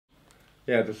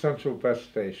Yeah, the central bus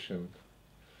station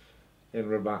in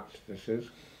Rabat, this is.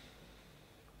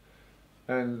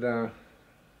 And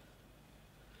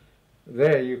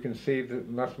there you can see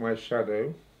that's my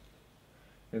shadow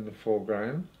in the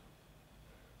foreground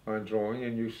I'm drawing,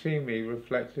 and you see me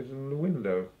reflected in the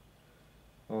window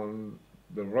on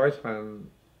the right hand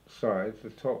side,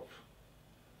 the top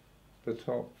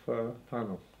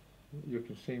panel. You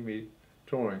can see me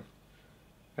drawing.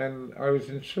 And I was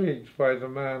intrigued by the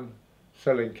man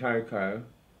selling cacao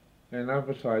and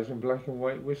advertising black and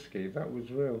white whiskey. That was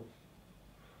real.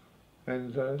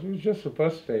 And it was just a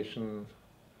bus station.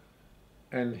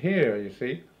 And here, you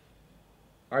see,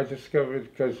 I discovered,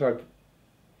 because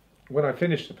when I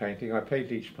finished the painting, I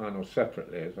painted each panel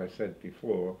separately, as I said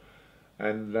before,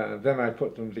 and then I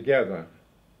put them together.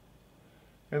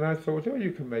 And I thought, oh,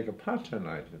 you can make a pattern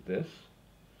out of this.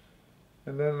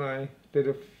 And then I did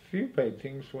a few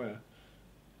paintings where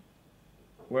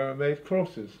I made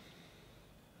crosses.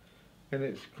 And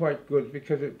it's quite good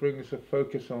because it brings the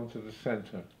focus onto the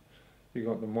centre. You've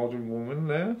got the modern woman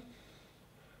there,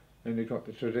 and you've got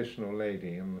the traditional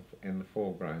lady in the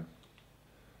foreground.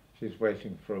 She's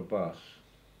waiting for a bus.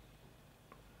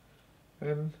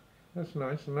 And that's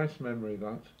nice, a nice memory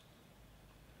that.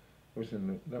 That was in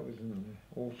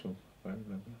the autumn, I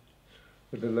remember,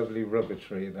 with the lovely rubber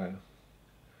tree there.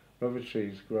 Rubber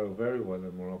trees grow very well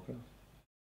in Morocco.